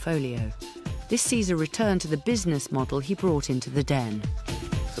portfolio. This sees a return to the business model he brought into the Den.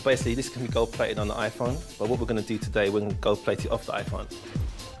 So basically, this can be gold-plated on the iPhone, but what we're going to do today, we're going to gold-plate it off the iPhone.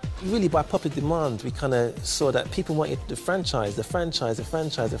 Really, by popular demand, we kind of saw that people wanted the franchise, the franchise, the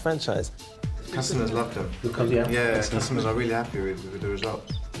franchise, the franchise. Customers love them. Yeah, customers are really happy with the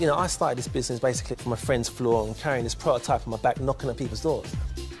results. You know, I started this business basically from my friend's floor and carrying this prototype on my back, knocking on people's doors.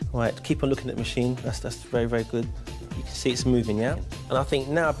 Right, keep on looking at the machine, that's very, very good. You can see it's moving, yeah? And I think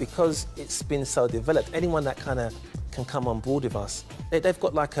now, because it's been so developed, anyone that kind of can come on board with us, they've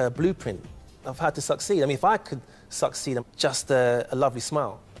got like a blueprint of how to succeed. I mean, if I could succeed, just a lovely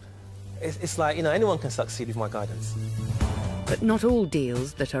smile. It's like, you know, anyone can succeed with my guidance. But not all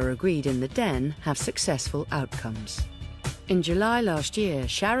deals that are agreed in the Den have successful outcomes. In July last year,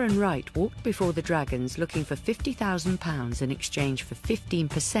 Sharon Wright walked before the Dragons looking for £50,000 in exchange for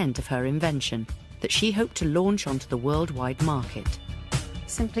 15% of her invention that she hoped to launch onto the worldwide market.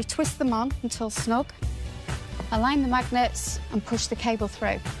 Simply twist them on until snug, align the magnets and push the cable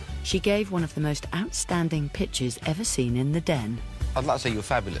through. She gave one of the most outstanding pitches ever seen in the Den. I'd like to say you're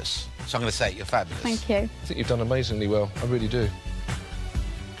fabulous, so I'm going to say you're fabulous. Thank you. I think you've done amazingly well, I really do.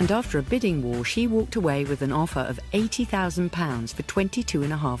 And after a bidding war, she walked away with an offer of £80,000 for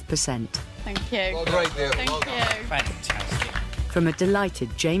 22.5%. Thank you. Well, great deal. Thank you. Fantastic. From a delighted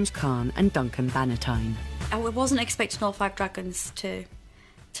James Caan and Duncan Bannatyne. I wasn't expecting all 5 dragons to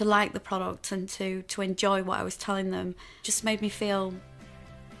like the product and to enjoy what I was telling them. It just made me feel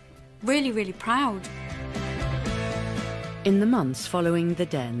really, really proud. In the months following the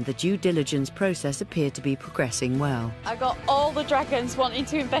Den, the due diligence process appeared to be progressing well. I got all the dragons wanting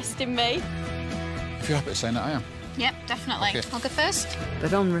to invest in me. If you're happy to say that, I am. Yep, definitely. Okay. I'll go first.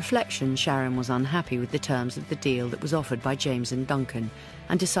 But on reflection, Sharon was unhappy with the terms of the deal that was offered by James and Duncan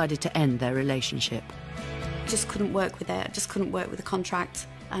and decided to end their relationship. I just couldn't work with it. I just couldn't work with the contract.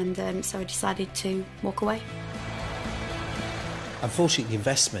 And so I decided to walk away. Unfortunately, the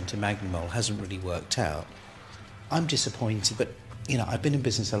investment in Magnum Mole hasn't really worked out. I'm disappointed, but, you know, I've been in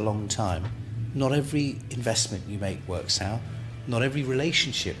business a long time. Not every investment you make works out. Not every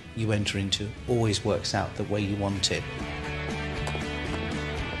relationship you enter into always works out the way you want it.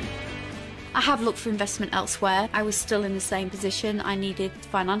 I have looked for investment elsewhere. I was still in the same position. I needed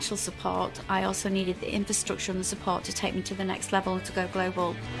financial support. I also needed the infrastructure and the support to take me to the next level, to go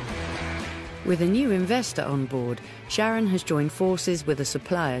global. With a new investor on board, Sharon has joined forces with a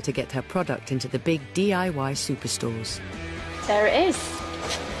supplier to get her product into the big DIY superstores. There it is.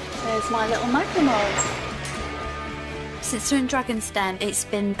 There's my little Magnum Mole. Since doing Dragon's Den, it's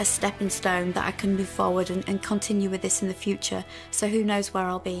been a stepping stone that I can move forward and continue with this in the future. So who knows where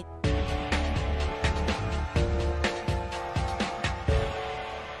I'll be.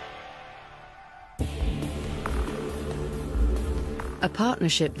 A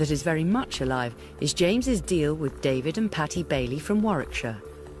partnership that is very much alive is James's deal with David and Patty Bailey from Warwickshire.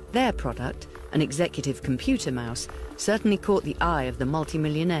 Their product, an executive computer mouse, certainly caught the eye of the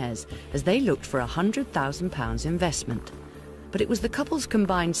multimillionaires as they looked for £100,000 investment. But it was the couple's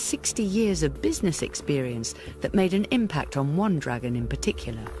combined 60 years of business experience that made an impact on one dragon in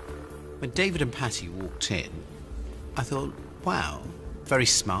particular. When David and Patty walked in, I thought, wow, very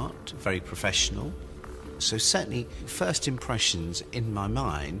smart, very professional. So certainly, first impressions in my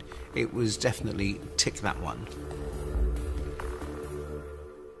mind, it was definitely tick that one.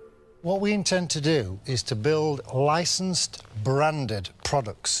 What we intend to do is to build licensed, branded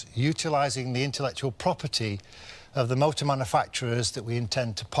products, utilising the intellectual property of the motor manufacturers that we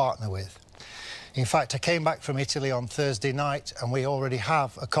intend to partner with. In fact, I came back from Italy on Thursday night and we already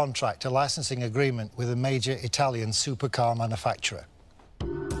have a contract, a licensing agreement with a major Italian supercar manufacturer.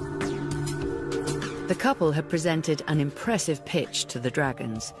 The couple had presented an impressive pitch to the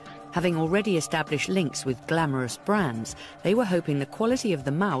Dragons. Having already established links with glamorous brands, they were hoping the quality of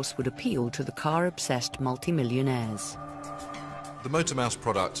the mouse would appeal to the car-obsessed multimillionaires. The Motor Mouse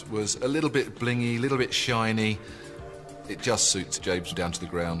product was a little bit blingy, a little bit shiny. It just suits James down to the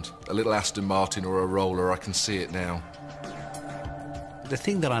ground. A little Aston Martin or a roller, I can see it now. The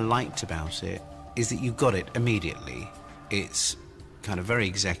thing that I liked about it is that you got it immediately. It's kind of very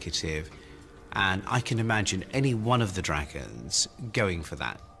executive, and I can imagine any one of the Dragons going for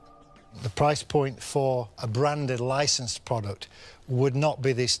that. The price point for a branded licensed product would not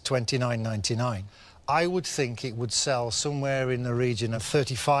be this $29.99. I would think it would sell somewhere in the region of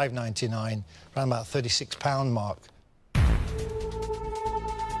 $35.99, around about £36 mark.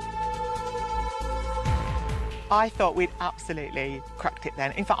 I thought we'd absolutely cracked it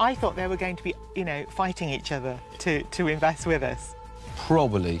then. In fact, I thought they were going to be, you know, fighting each other to invest with us.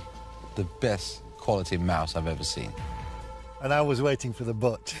 Probably the best quality mouse I've ever seen. And I was waiting for the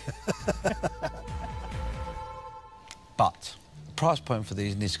but. But the price point for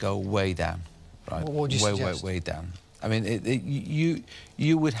these needs to go way down, right? What would you suggest? Way down. I mean,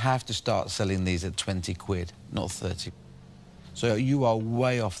 you would have to start selling these at 20 quid, not 30. So you are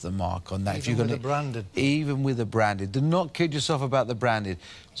way off the mark on that. Even with the branded? Even with the branded. Do not kid yourself about the branded.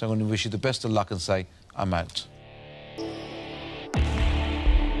 So I'm going to wish you the best of luck and say, I'm out.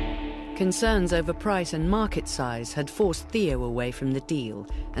 Concerns over price and market size had forced Theo away from the deal,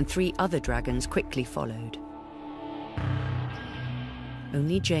 and 3 other Dragons quickly followed.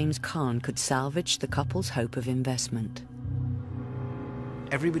 Only James Caan could salvage the couple's hope of investment.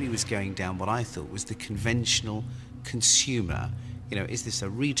 Everybody was going down what I thought was the conventional consumer. You know, is this a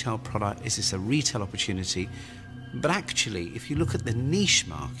retail product? Is this a retail opportunity? But actually, if you look at the niche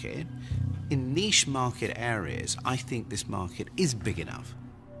market, in niche market areas, I think this market is big enough.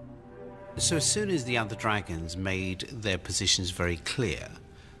 So as soon as the other Dragons made their positions very clear,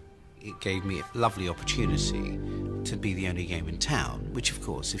 it gave me a lovely opportunity to be the only game in town, which, of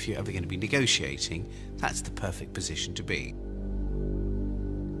course, if you're ever going to be negotiating, that's the perfect position to be.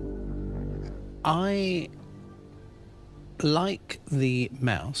 I like the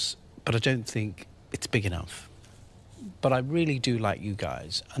mouse, but I don't think it's big enough. But I really do like you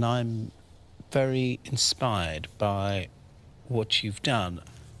guys, and I'm very inspired by what you've done.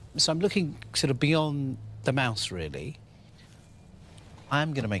 So I'm looking sort of beyond the mouse, really.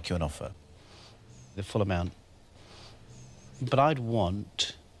 I'm going to make you an offer, the full amount. But I'd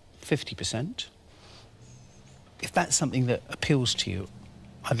want 50%. if that's something that appeals to you,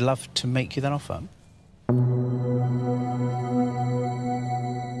 I'd love to make you that offer.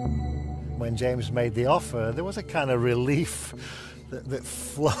 When James made the offer, there was a kind of relief that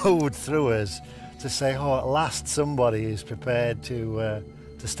flowed through us to say, oh, at last somebody is prepared to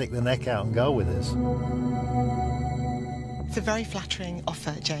stick the neck out and go with us. It's a very flattering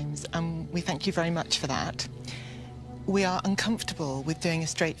offer, James, and we thank you very much for that. We are uncomfortable with doing a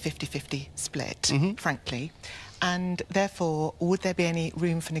straight 50-50 split, frankly, and therefore, would there be any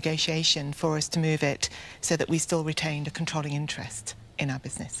room for negotiation for us to move it so that we still retained a controlling interest in our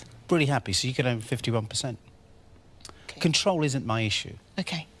business? Really happy, so you could own 51%. Okay. Control isn't my issue.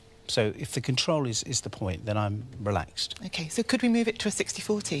 OK. So if the control is the point, then I'm relaxed. OK, so could we move it to a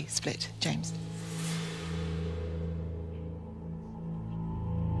 60-40 split, James?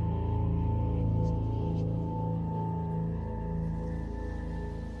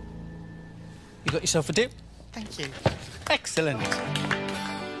 You got yourself a dip? Thank you. Excellent.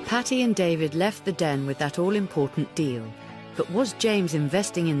 Patty and David left the Den with that all-important deal. But was James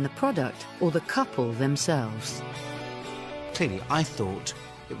investing in the product or the couple themselves? Clearly, I thought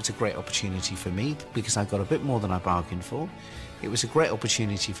it was a great opportunity for me because I got a bit more than I bargained for. It was a great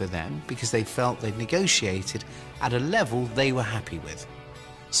opportunity for them because they felt they'd negotiated at a level they were happy with.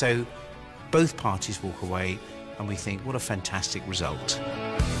 So both parties walk away and we think, what a fantastic result.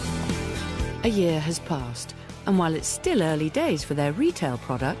 A year has passed, and while it's still early days for their retail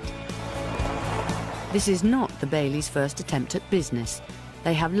product, this is not the Baileys' first attempt at business.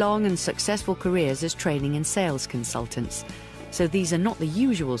 They have long and successful careers as training and sales consultants, so these are not the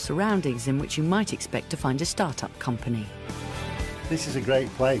usual surroundings in which you might expect to find a start-up company. This is a great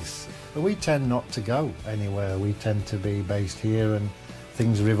place, but we tend not to go anywhere. We tend to be based here and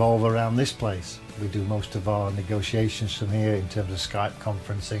things revolve around this place. We do most of our negotiations from here in terms of Skype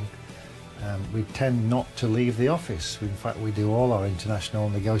conferencing. We tend not to leave the office. In fact, we do all our international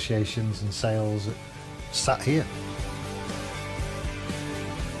negotiations and sales sat here.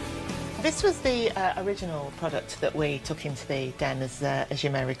 This was the original product that we took into the Den, as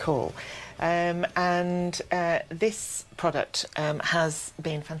you may recall. This product has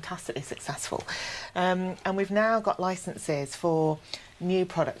been fantastically successful. And we've now got licenses for new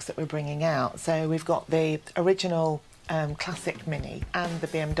products that we're bringing out. So we've got the original Classic Mini and the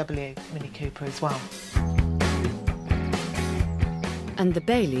BMW Mini Cooper as well. And the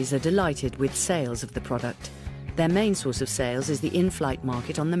Baileys are delighted with sales of the product. Their main source of sales is the in-flight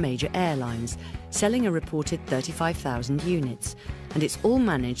market on the major airlines, selling a reported 35,000 units, and it's all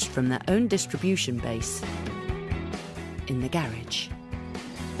managed from their own distribution base in the garage.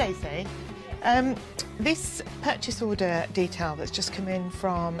 Daisy, this purchase order detail that's just come in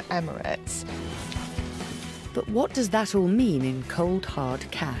from Emirates. But what does that all mean in cold, hard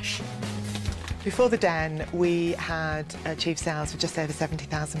cash? Before the Den, we had achieved sales of just over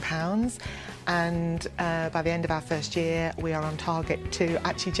 £70,000, and by the end of our first year, we are on target to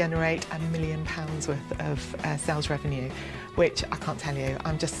actually generate £1 million worth of sales revenue, which I can't tell you,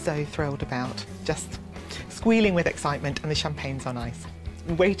 I'm just so thrilled about. Just squealing with excitement, and the champagne's on ice,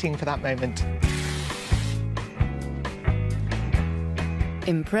 waiting for that moment.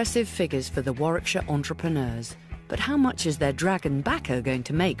 Impressive figures for the Warwickshire entrepreneurs. But how much is their dragon backer going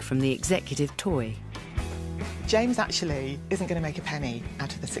to make from the executive toy? James actually isn't going to make a penny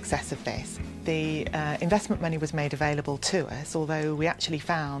out of the success of this. The investment money was made available to us, although we actually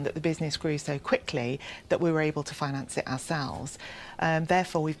found that the business grew so quickly that we were able to finance it ourselves.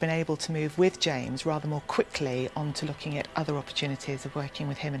 Therefore, we've been able to move with James rather more quickly on to looking at other opportunities of working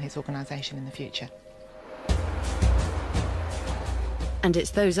with him and his organisation in the future. And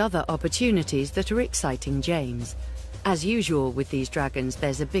it's those other opportunities that are exciting James. As usual with these dragons,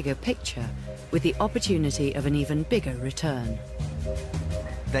 there's a bigger picture, with the opportunity of an even bigger return.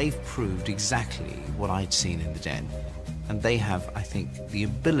 They've proved exactly what I'd seen in the Den, and they have, I think, the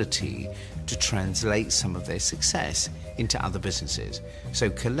ability to translate some of their success into other businesses.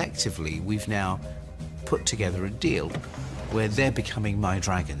 So collectively, we've now put together a deal where they're becoming my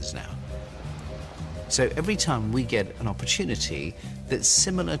dragons now. So every time we get an opportunity that's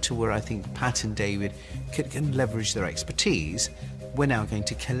similar to where I think Pat and David can leverage their expertise, we're now going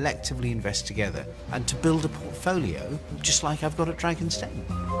to collectively invest together and to build a portfolio just like I've got at Dragon's Den.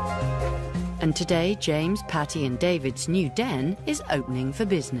 And today, James, Patty and David's new Den is opening for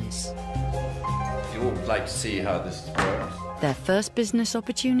business. You all would like to see how this works. Their first business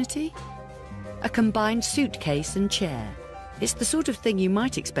opportunity? A combined suitcase and chair. It's the sort of thing you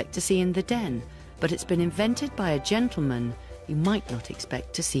might expect to see in the Den, but it's been invented by a gentleman you might not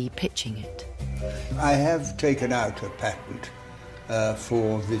expect to see pitching it. I have taken out a patent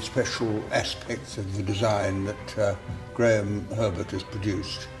for the special aspects of the design that Graham Herbert has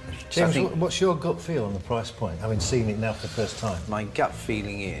produced. James, what's your gut feel on the price point, having seen it now for the first time? My gut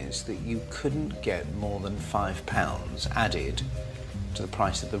feeling is that you couldn't get more than £5 added to the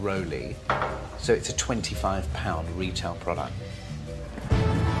price of the Rolly, so it's a £25 retail product.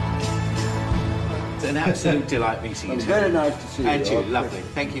 It's an absolute delight meeting you. It's very nice to see you. And you, lovely.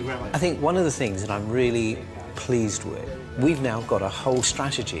 Thank you very much. I think one of the things that I'm really pleased with, we've now got a whole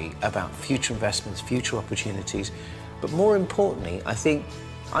strategy about future investments, future opportunities, but more importantly, I think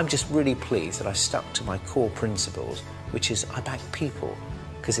I'm just really pleased that I stuck to my core principles, which is I back people,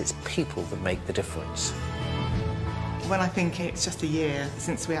 because it's people that make the difference. When I think it's just a year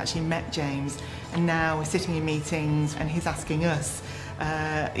since we actually met James, and now we're sitting in meetings and he's asking us,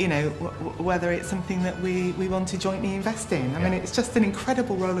 you know, whether it's something that we want to jointly invest in. I mean, it's just an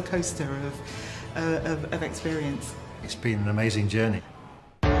incredible roller coaster of experience. It's been an amazing journey.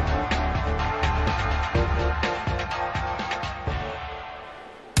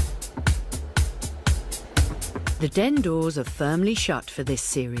 The Den doors are firmly shut for this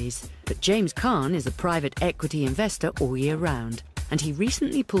series, but James Caan is a private equity investor all year round, and he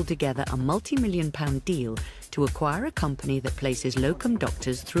recently pulled together a multi-million-pound deal to acquire a company that places locum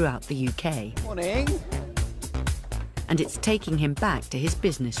doctors throughout the UK. Morning. And it's taking him back to his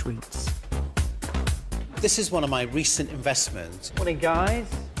business roots. This is one of my recent investments. Morning, guys.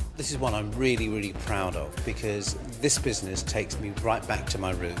 This is one I'm really, really proud of, because this business takes me right back to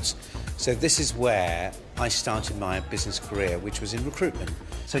my roots. So this is where I started my business career, which was in recruitment.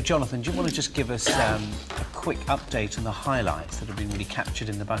 So, Jonathan, do you want to just give us a quick update on the highlights that have been really captured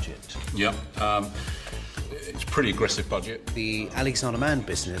in the budget? Yeah, it's a pretty aggressive budget. The Alexander Mann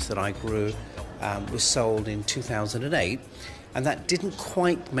business that I grew was sold in 2008, and that didn't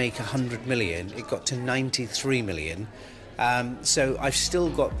quite make 100 million. It got to 93 million. So I've still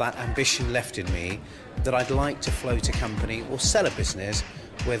got that ambition left in me that I'd like to float a company or sell a business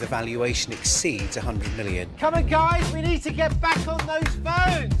where the valuation exceeds 100 million. Come on, guys, we need to get back on those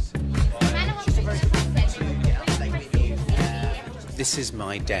phones! This is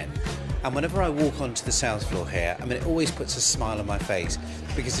my den. And whenever I walk onto the sales floor here, I mean, it always puts a smile on my face,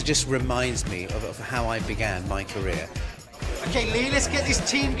 because it just reminds me of how I began my career. OK, Lee, let's get this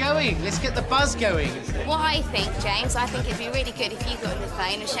team going. Let's get the buzz going. What I think, James, I think it'd be really good if you got on the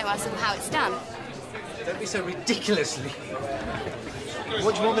phone and show us how it's done. Don't be so ridiculous, Lee.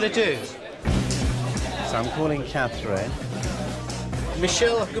 What do you want me to do? So I'm calling Catherine.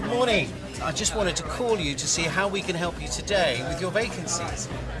 Michelle, good morning. I just wanted to call you to see how we can help you today with your vacancies.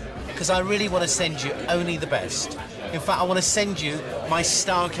 Because I really want to send you only the best. In fact, I want to send you my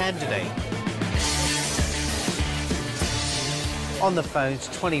star candidate. On the phones,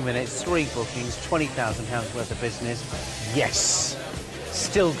 20 minutes, 3 bookings, £20,000 worth of business. Yes,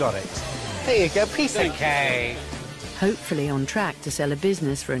 still got it. There you go, piece of cake. Hopefully on track to sell a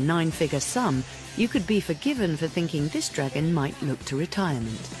business for a 9-figure sum, you could be forgiven for thinking this dragon might look to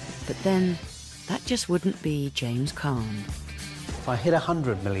retirement. But then, that just wouldn't be James Caan. If I hit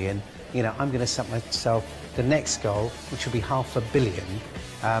 100 million, you know, I'm going to set myself the next goal, which will be £500 million,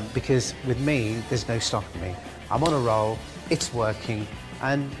 because with me, there's no stopping me. I'm on a roll, it's working,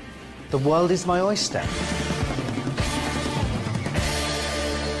 and the world is my oyster.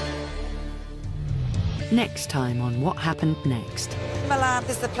 Next time on What Happened Next. Milan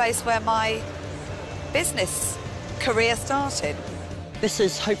is the place where my business career started. This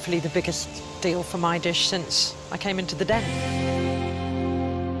is hopefully the biggest deal for my dish since I came into the Den.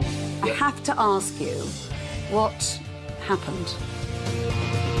 I have to ask you, what happened?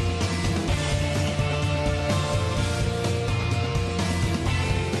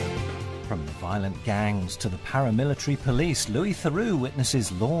 From the violent gangs to the paramilitary police, Louis Theroux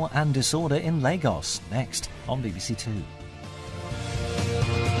witnesses law and disorder in Lagos, next on BBC Two.